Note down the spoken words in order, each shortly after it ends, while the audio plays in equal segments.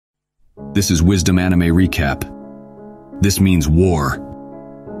This is Wisdom Anime Recap. This means war.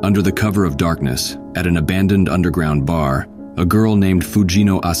 Under the cover of darkness, at an abandoned underground bar, a girl named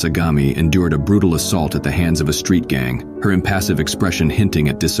Fujino Asagami endured a brutal assault at the hands of a street gang, her impassive expression hinting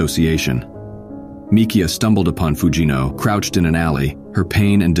at dissociation. Mikiya stumbled upon Fujino, crouched in an alley, her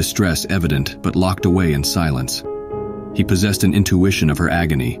pain and distress evident but locked away in silence. He possessed an intuition of her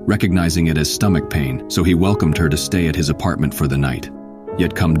agony, recognizing it as stomach pain, so he welcomed her to stay at his apartment for the night.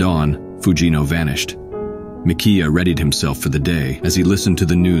 Yet come dawn, Fujino vanished. Mikiya readied himself for the day as he listened to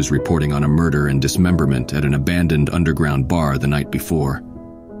the news reporting on a murder and dismemberment at an abandoned underground bar the night before.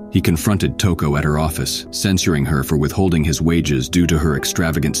 He confronted Toko at her office, censuring her for withholding his wages due to her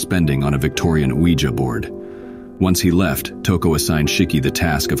extravagant spending on a Victorian Ouija board. Once he left, Toko assigned Shiki the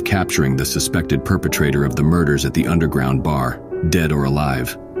task of capturing the suspected perpetrator of the murders at the underground bar, dead or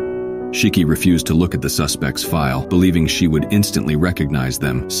alive. Shiki refused to look at the suspect's file, believing she would instantly recognize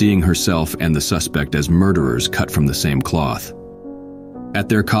them, seeing herself and the suspect as murderers cut from the same cloth. At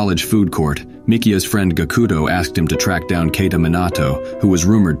their college food court, Mikiya's friend Gakuto asked him to track down Keita Minato, who was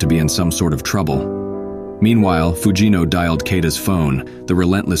rumored to be in some sort of trouble. Meanwhile, Fujino dialed Keita's phone, the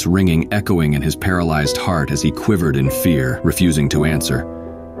relentless ringing echoing in his paralyzed heart as he quivered in fear, refusing to answer.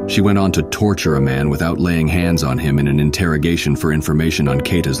 She went on to torture a man without laying hands on him in an interrogation for information on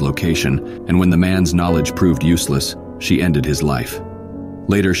Keita's location, and when the man's knowledge proved useless, she ended his life.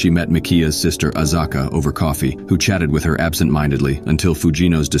 Later, she met Mikiya's sister Azaka over coffee, who chatted with her absent-mindedly until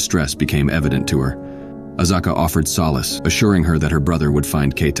Fujino's distress became evident to her. Azaka offered solace, assuring her that her brother would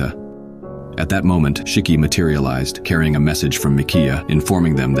find Keita. At that moment, Shiki materialized, carrying a message from Mikiya,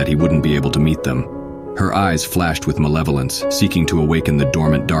 informing them that he wouldn't be able to meet them. Her eyes flashed with malevolence, seeking to awaken the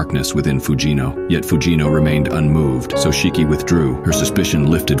dormant darkness within Fujino, yet Fujino remained unmoved, so Shiki withdrew, her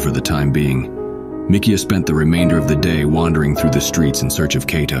suspicion lifted for the time being. Mikiya spent the remainder of the day wandering through the streets in search of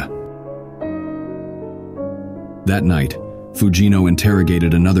Keita. That night, Fujino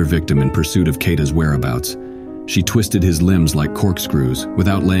interrogated another victim in pursuit of Keita's whereabouts. She twisted his limbs like corkscrews,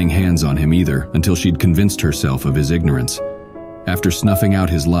 without laying hands on him either, until she'd convinced herself of his ignorance. After snuffing out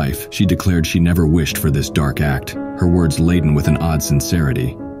his life, she declared she never wished for this dark act, her words laden with an odd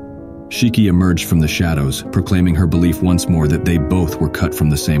sincerity. Shiki emerged from the shadows, proclaiming her belief once more that they both were cut from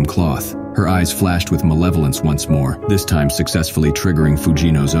the same cloth. Her eyes flashed with malevolence once more, this time successfully triggering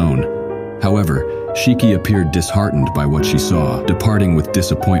Fujino's own. However, Shiki appeared disheartened by what she saw, departing with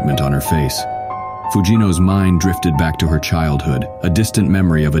disappointment on her face. Fujino's mind drifted back to her childhood, a distant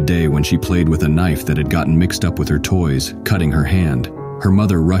memory of a day when she played with a knife that had gotten mixed up with her toys, cutting her hand. Her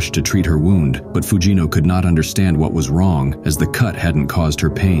mother rushed to treat her wound, but Fujino could not understand what was wrong, as the cut hadn't caused her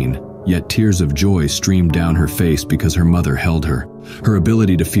pain. Yet tears of joy streamed down her face because her mother held her. Her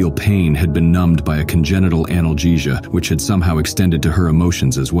ability to feel pain had been numbed by a congenital analgesia, which had somehow extended to her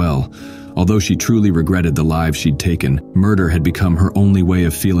emotions as well. Although she truly regretted the lives she'd taken, murder had become her only way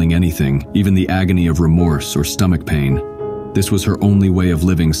of feeling anything, even the agony of remorse or stomach pain. This was her only way of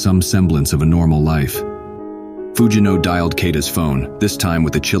living some semblance of a normal life. Fujino dialed Keita's phone, this time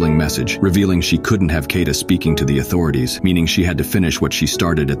with a chilling message, revealing she couldn't have Keita speaking to the authorities, meaning she had to finish what she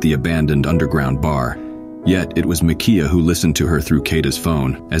started at the abandoned underground bar. Yet, it was Mikiya who listened to her through Keita's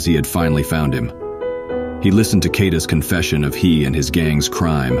phone, as he had finally found him. He listened to Keita's confession of he and his gang's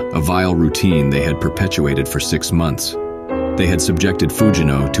crime, a vile routine they had perpetuated for 6 months. They had subjected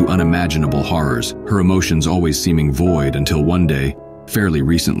Fujino to unimaginable horrors, her emotions always seeming void until one day, fairly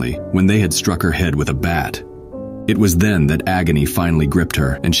recently, when they had struck her head with a bat. It was then that agony finally gripped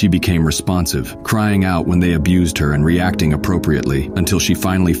her, and she became responsive, crying out when they abused her and reacting appropriately until she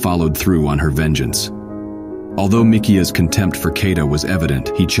finally followed through on her vengeance. Although Mikiya's contempt for Keita was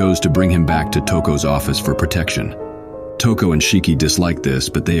evident, he chose to bring him back to Toko's office for protection. Toko and Shiki disliked this,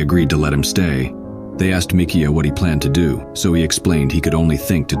 but they agreed to let him stay. They asked Mikiya what he planned to do, so he explained he could only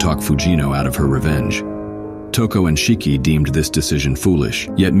think to talk Fujino out of her revenge. Toko and Shiki deemed this decision foolish,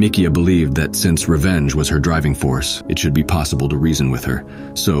 yet Mikiya believed that since revenge was her driving force, it should be possible to reason with her.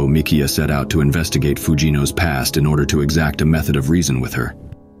 So Mikiya set out to investigate Fujino's past in order to exact a method of reason with her.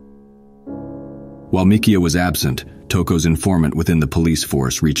 While Mikiya was absent, Toko's informant within the police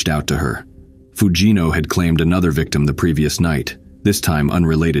force reached out to her. Fujino had claimed another victim the previous night, this time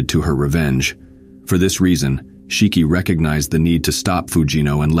unrelated to her revenge. For this reason, Shiki recognized the need to stop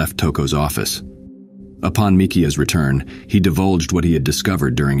Fujino and left Toko's office. Upon Mikiya's return, he divulged what he had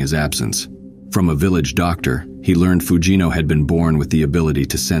discovered during his absence. From a village doctor, he learned Fujino had been born with the ability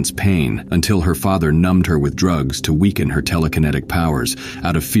to sense pain until her father numbed her with drugs to weaken her telekinetic powers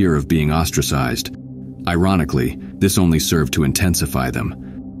out of fear of being ostracized. Ironically, this only served to intensify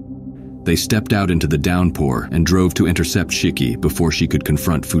them. They stepped out into the downpour and drove to intercept Shiki before she could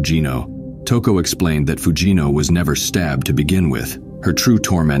confront Fujino. Toko explained that Fujino was never stabbed to begin with. Her true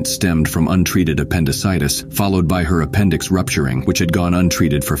torment stemmed from untreated appendicitis, followed by her appendix rupturing, which had gone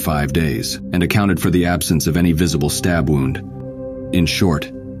untreated for 5 days, and accounted for the absence of any visible stab wound. In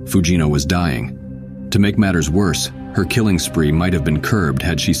short, Fujino was dying. To make matters worse, her killing spree might have been curbed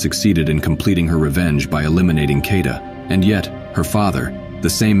had she succeeded in completing her revenge by eliminating Keita. And yet, her father, the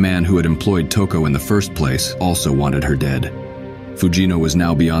same man who had employed Toko in the first place, also wanted her dead. Fujino was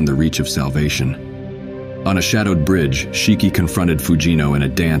now beyond the reach of salvation. On a shadowed bridge, Shiki confronted Fujino in a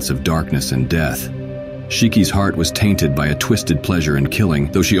dance of darkness and death. Shiki's heart was tainted by a twisted pleasure in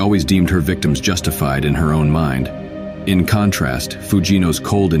killing, though she always deemed her victims justified in her own mind. In contrast, Fujino's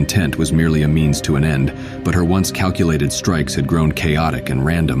cold intent was merely a means to an end, but her once calculated strikes had grown chaotic and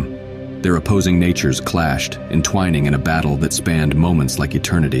random. Their opposing natures clashed, entwining in a battle that spanned moments like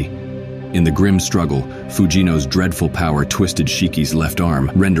eternity. In the grim struggle, Fujino's dreadful power twisted Shiki's left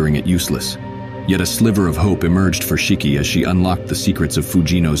arm, rendering it useless. Yet a sliver of hope emerged for Shiki as she unlocked the secrets of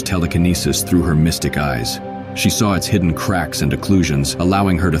Fujino's telekinesis through her mystic eyes. She saw its hidden cracks and occlusions,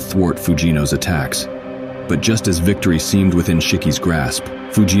 allowing her to thwart Fujino's attacks. But just as victory seemed within Shiki's grasp,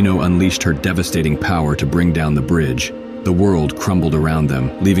 Fujino unleashed her devastating power to bring down the bridge. The world crumbled around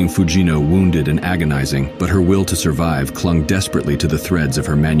them, leaving Fujino wounded and agonizing, but her will to survive clung desperately to the threads of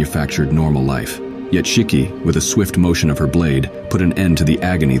her manufactured normal life. Yet Shiki, with a swift motion of her blade, put an end to the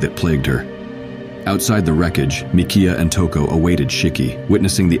agony that plagued her. Outside the wreckage, Mikiya and Toko awaited Shiki,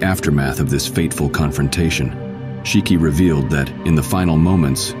 witnessing the aftermath of this fateful confrontation. Shiki revealed that, in the final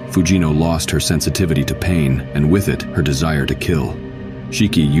moments, Fujino lost her sensitivity to pain, and with it, her desire to kill.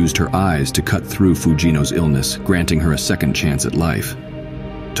 Shiki used her eyes to cut through Fujino's illness, granting her a second chance at life.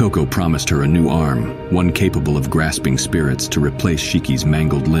 Toko promised her a new arm, one capable of grasping spirits to replace Shiki's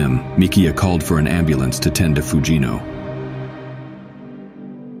mangled limb. Mikiya called for an ambulance to tend to Fujino.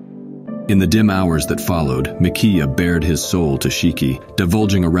 In the dim hours that followed, Mikiya bared his soul to Shiki,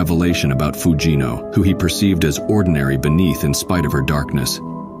 divulging a revelation about Fujino, who he perceived as ordinary beneath in spite of her darkness.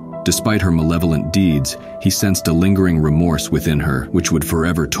 Despite her malevolent deeds, he sensed a lingering remorse within her which would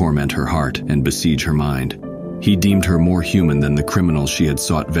forever torment her heart and besiege her mind. He deemed her more human than the criminals she had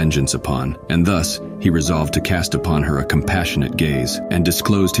sought vengeance upon, and thus, he resolved to cast upon her a compassionate gaze, and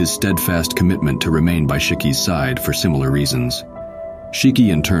disclosed his steadfast commitment to remain by Shiki's side for similar reasons. Shiki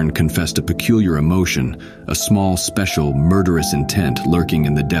in turn confessed a peculiar emotion, a small, special, murderous intent lurking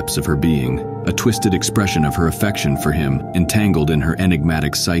in the depths of her being, a twisted expression of her affection for him, entangled in her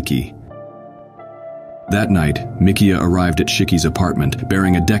enigmatic psyche. That night, Mikiya arrived at Shiki's apartment,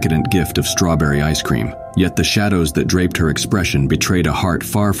 bearing a decadent gift of strawberry ice cream, yet the shadows that draped her expression betrayed a heart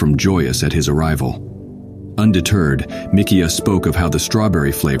far from joyous at his arrival. Undeterred, Mikiya spoke of how the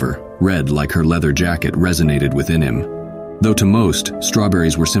strawberry flavor, red like her leather jacket, resonated within him. Though to most,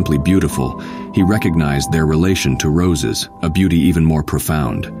 strawberries were simply beautiful, he recognized their relation to roses, a beauty even more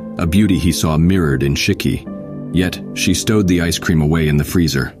profound, a beauty he saw mirrored in Shiki. Yet, she stowed the ice cream away in the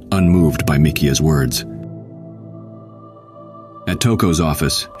freezer, unmoved by Mikiya's words. At Toko's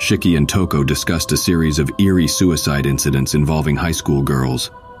office, Shiki and Toko discussed a series of eerie suicide incidents involving high school girls.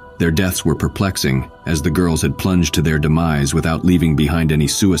 Their deaths were perplexing, as the girls had plunged to their demise without leaving behind any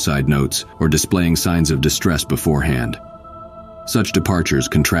suicide notes or displaying signs of distress beforehand. Such departures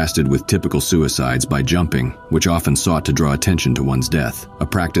contrasted with typical suicides by jumping, which often sought to draw attention to one's death, a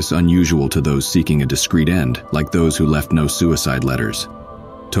practice unusual to those seeking a discreet end, like those who left no suicide letters.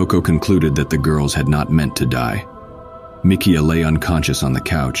 Toko concluded that the girls had not meant to die. Mikiya lay unconscious on the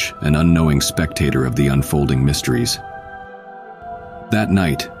couch, an unknowing spectator of the unfolding mysteries. That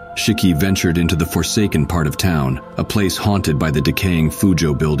night, Shiki ventured into the forsaken part of town, a place haunted by the decaying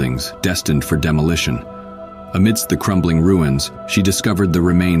Fujo buildings, destined for demolition. Amidst the crumbling ruins, she discovered the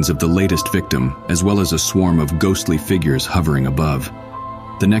remains of the latest victim, as well as a swarm of ghostly figures hovering above.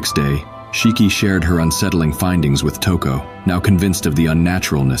 The next day, Shiki shared her unsettling findings with Toko, now convinced of the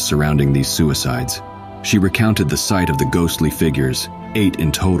unnaturalness surrounding these suicides. She recounted the sight of the ghostly figures, 8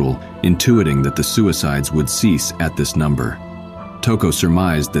 in total, intuiting that the suicides would cease at this number. Toko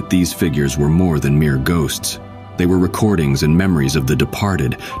surmised that these figures were more than mere ghosts. They were recordings and memories of the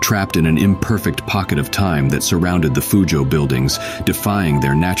departed, trapped in an imperfect pocket of time that surrounded the Fujo buildings, defying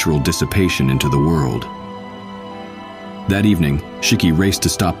their natural dissipation into the world. That evening, Shiki raced to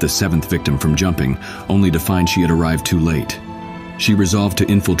stop the 7th victim from jumping, only to find she had arrived too late. She resolved to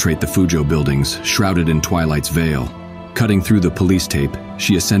infiltrate the Fujo buildings, shrouded in twilight's veil. Cutting through the police tape,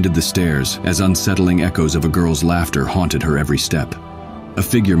 she ascended the stairs as unsettling echoes of a girl's laughter haunted her every step. A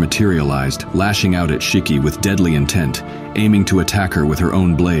figure materialized, lashing out at Shiki with deadly intent, aiming to attack her with her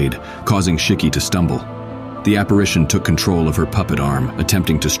own blade, causing Shiki to stumble. The apparition took control of her puppet arm,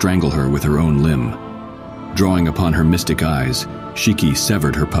 attempting to strangle her with her own limb. Drawing upon her mystic eyes, Shiki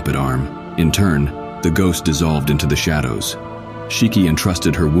severed her puppet arm. In turn, the ghost dissolved into the shadows. Shiki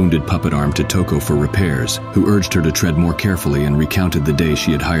entrusted her wounded puppet arm to Toko for repairs, who urged her to tread more carefully and recounted the day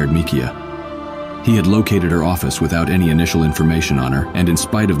she had hired Mikiya. He had located her office without any initial information on her, and in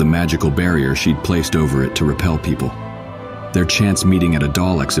spite of the magical barrier she'd placed over it to repel people. Their chance meeting at a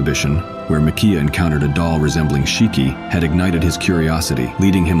doll exhibition, where Mikiya encountered a doll resembling Shiki, had ignited his curiosity,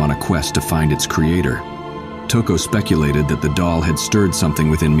 leading him on a quest to find its creator. Toko speculated that the doll had stirred something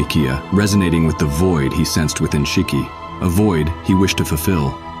within Mikiya, resonating with the void he sensed within Shiki, a void he wished to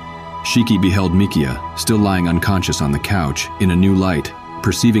fulfill. Shiki beheld Mikiya, still lying unconscious on the couch, in a new light,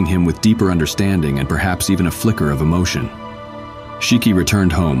 perceiving him with deeper understanding and perhaps even a flicker of emotion. Shiki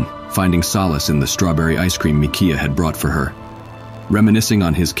returned home, finding solace in the strawberry ice cream Mikiya had brought for her. Reminiscing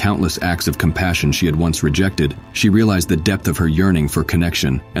on his countless acts of compassion she had once rejected, she realized the depth of her yearning for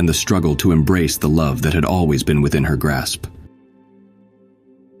connection and the struggle to embrace the love that had always been within her grasp.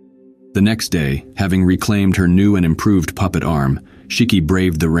 The next day, having reclaimed her new and improved puppet arm, Shiki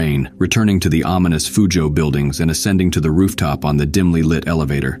braved the rain, returning to the ominous Fujo buildings and ascending to the rooftop on the dimly lit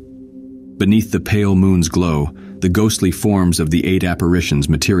elevator. Beneath the pale moon's glow, the ghostly forms of the 8 apparitions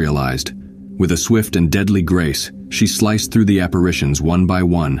materialized. With a swift and deadly grace, she sliced through the apparitions one by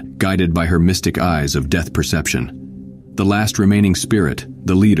one, guided by her mystic eyes of death perception. The last remaining spirit,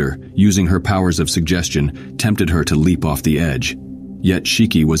 the leader, using her powers of suggestion, tempted her to leap off the edge. Yet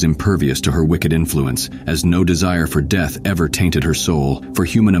Shiki was impervious to her wicked influence, as no desire for death ever tainted her soul, for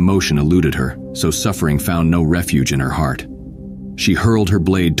human emotion eluded her, so suffering found no refuge in her heart. She hurled her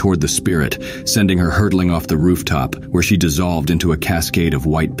blade toward the spirit, sending her hurtling off the rooftop, where she dissolved into a cascade of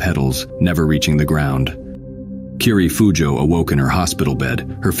white petals, never reaching the ground. Kiri Fujo awoke in her hospital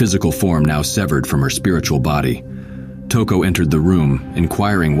bed, her physical form now severed from her spiritual body. Toko entered the room,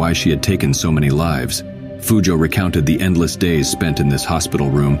 inquiring why she had taken so many lives. Fujo recounted the endless days spent in this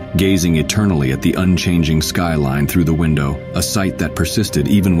hospital room, gazing eternally at the unchanging skyline through the window, a sight that persisted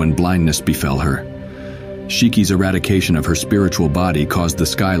even when blindness befell her. Shiki's eradication of her spiritual body caused the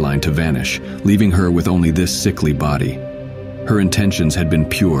skyline to vanish, leaving her with only this sickly body. Her intentions had been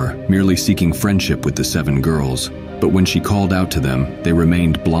pure, merely seeking friendship with the 7 girls, but when she called out to them, they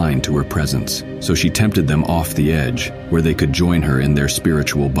remained blind to her presence, so she tempted them off the edge, where they could join her in their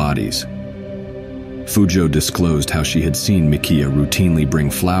spiritual bodies. Fujo disclosed how she had seen Mikiya routinely bring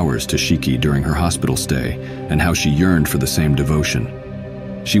flowers to Shiki during her hospital stay, and how she yearned for the same devotion.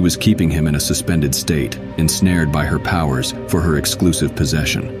 She was keeping him in a suspended state, ensnared by her powers for her exclusive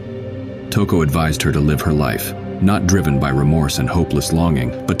possession. Toko advised her to live her life, not driven by remorse and hopeless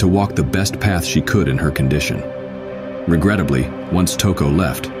longing, but to walk the best path she could in her condition. Regrettably, once Toko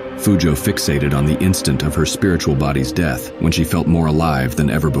left, Fujo fixated on the instant of her spiritual body's death when she felt more alive than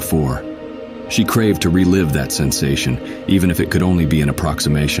ever before. She craved to relive that sensation, even if it could only be an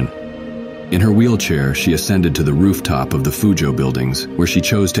approximation. In her wheelchair, she ascended to the rooftop of the Fujo buildings, where she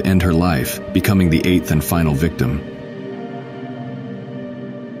chose to end her life, becoming the 8th and final victim.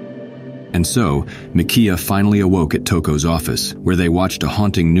 And so, Mikiya finally awoke at Toko's office, where they watched a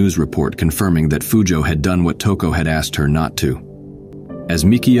haunting news report confirming that Fujo had done what Toko had asked her not to. As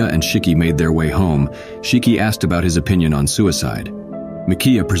Mikiya and Shiki made their way home, Shiki asked about his opinion on suicide.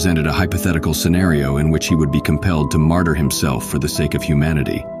 Mikiya presented a hypothetical scenario in which he would be compelled to martyr himself for the sake of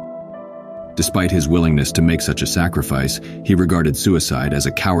humanity. Despite his willingness to make such a sacrifice, he regarded suicide as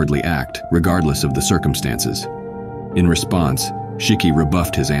a cowardly act, regardless of the circumstances. In response, Shiki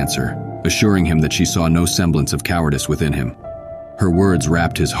rebuffed his answer, assuring him that she saw no semblance of cowardice within him. Her words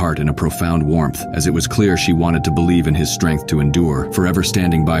wrapped his heart in a profound warmth, as it was clear she wanted to believe in his strength to endure, forever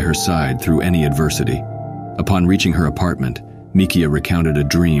standing by her side through any adversity. Upon reaching her apartment, Mikiya recounted a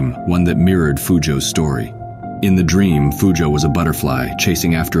dream, one that mirrored Fujo's story. In the dream, Fujo was a butterfly,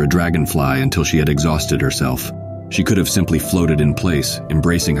 chasing after a dragonfly until she had exhausted herself. She could have simply floated in place,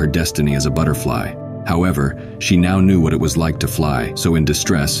 embracing her destiny as a butterfly. However, she now knew what it was like to fly, so in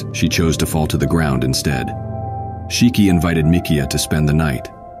distress, she chose to fall to the ground instead. Shiki invited Mikiya to spend the night.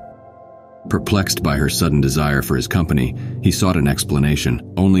 Perplexed by her sudden desire for his company, he sought an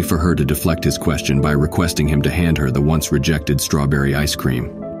explanation, only for her to deflect his question by requesting him to hand her the once-rejected strawberry ice cream.